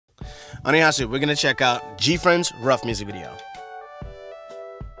Anihasu, we're gonna check out GFRIEND's Rough music video.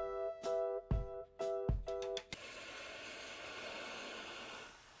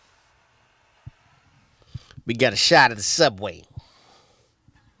 We got a shot of the subway.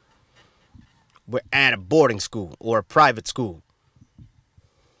 We're at a boarding school or a private school.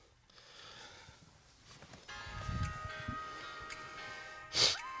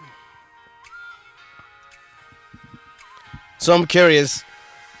 So I'm curious.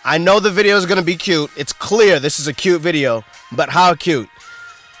 I know the video is going to be cute. It's clear this is a cute video. But how cute?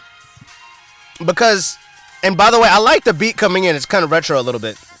 Because, and by the way, I like the beat coming in. It's kind of retro a little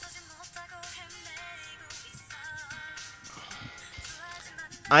bit.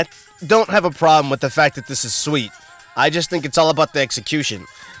 I don't have a problem with the fact that this is sweet. I just think it's all about the execution.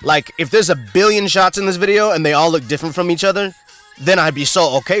 Like, if there's a billion shots in this video and they all look different from each other, then I'd be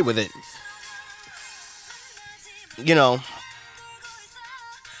so okay with it. You know.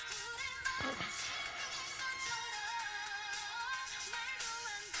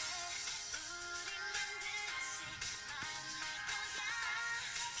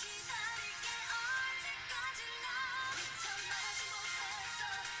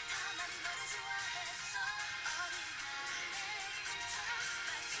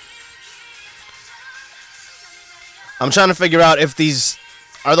 I'm trying to figure out if these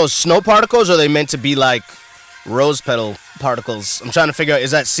are those snow particles or are they meant to be like rose petal particles. I'm trying to figure out,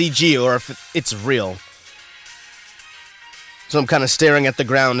 is that CG or if it's real. So I'm kind of staring at the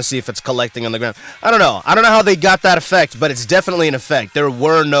ground to see if it's collecting on the ground. I don't know. I don't know how they got that effect, but it's definitely an effect. There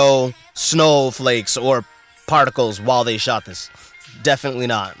were no snowflakes or particles while they shot this. Definitely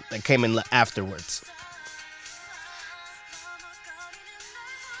not. That came in afterwards.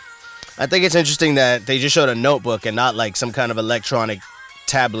 I think it's interesting that they just showed a notebook and not like some kind of electronic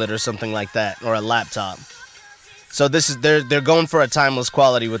tablet or something like that, or a laptop. So this is they're going for a timeless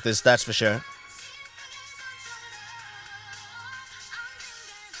quality with this, that's for sure.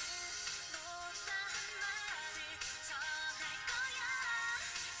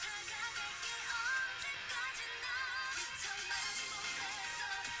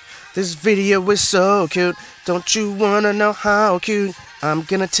 This video is so cute. Don't you wanna know how cute? I'm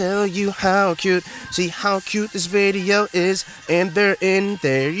gonna tell you how cute. See how cute this video is. And they're in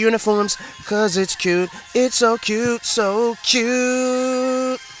their uniforms, cause it's cute. It's so cute, so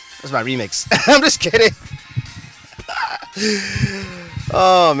cute. That's my remix. I'm just kidding.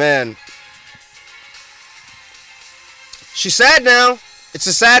 Oh, man. She's sad now. It's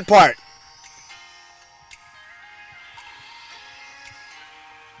the sad part.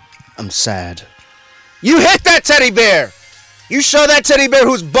 I'm sad. You hit that teddy bear! You show that teddy bear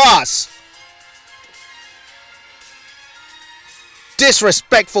who's boss.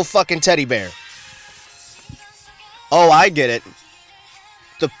 Disrespectful fucking teddy bear. Oh, I get it.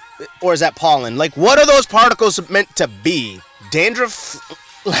 Or is that pollen? Like, what are those particles meant to be? Dandruff?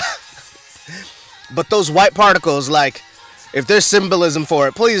 But those white particles, like, if there's symbolism for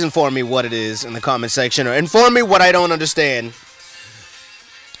it, please inform me what it is in the comment section. Or inform me what I don't understand.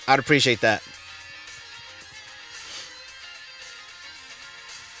 I'd appreciate that.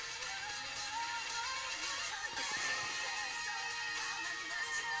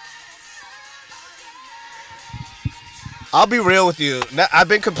 I'll be real with you. I've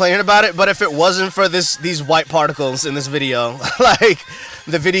been complaining about it, but if it wasn't for these white particles in this video, like,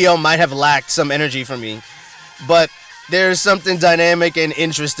 the video might have lacked some energy from me. But there's something dynamic and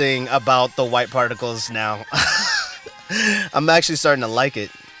interesting about the white particles now. I'm actually starting to like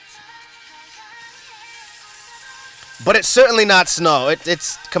it. But it's certainly not snow.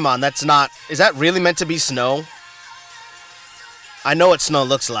 It's come on, that's not... Is that really meant to be snow? I know what snow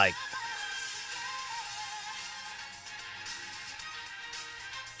looks like.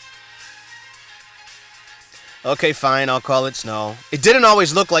 Okay, fine, I'll call it snow. It didn't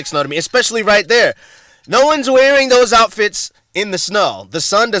always look like snow to me, especially right there. No one's wearing those outfits in the snow. The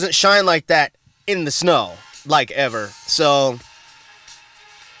sun doesn't shine like that in the snow, like ever. So,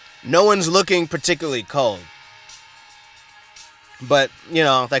 no one's looking particularly cold. But, you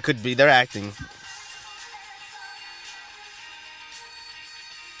know, that could be their acting.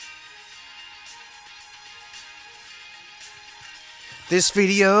 This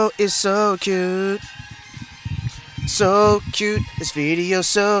video is so cute. So cute, this video's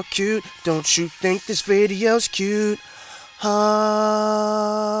so cute. Don't you think this video's cute? Oh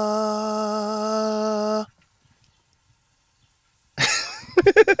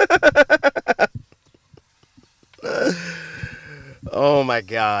my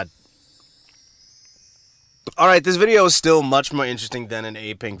god. Alright, this video is still much more interesting than an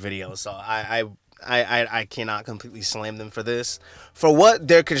A-Pink video, so I I cannot completely slam them for this. For what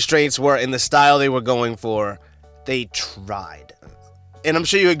their constraints were in the style they were going for, they tried. And I'm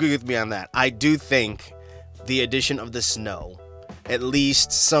sure you agree with me on that. I do think the addition of the snow at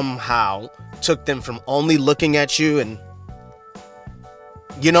least somehow took them from only looking at you and,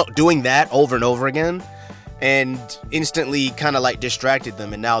 you know, doing that over and over again, and instantly kind of like distracted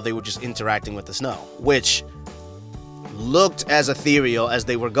them, and now they were just interacting with the snow, which looked as ethereal as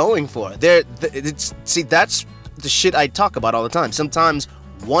they were going for. See, that's the shit I talk about all the time. Sometimes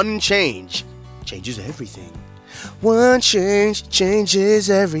one change changes everything. One change changes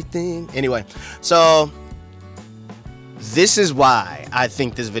everything. Anyway, so this is why I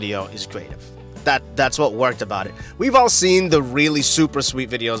think this video is creative. That's what worked about it. We've all seen the really super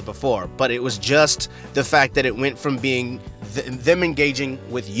sweet videos before, but it was just the fact that it went from being them engaging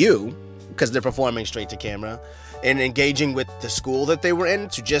with you, because they're performing straight to camera, and engaging with the school that they were in,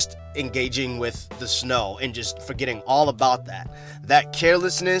 to just engaging with the snow and just forgetting all about that. That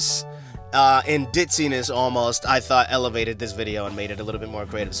carelessness and ditziness almost, I thought, elevated this video and made it a little bit more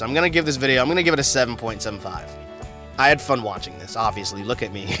creative. So I'm going to give this video, I'm going to give it a 7.75. I had fun watching this, obviously. Look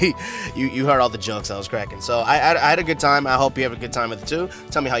at me. you heard all the jokes I was cracking. So I had a good time. I hope you have a good time with it too.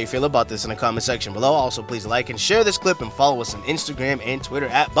 Tell me how you feel about this in the comment section below. Also, please like and share this clip and follow us on Instagram and Twitter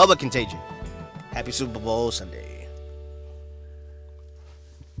at Bubba Contagion. Happy Super Bowl Sunday.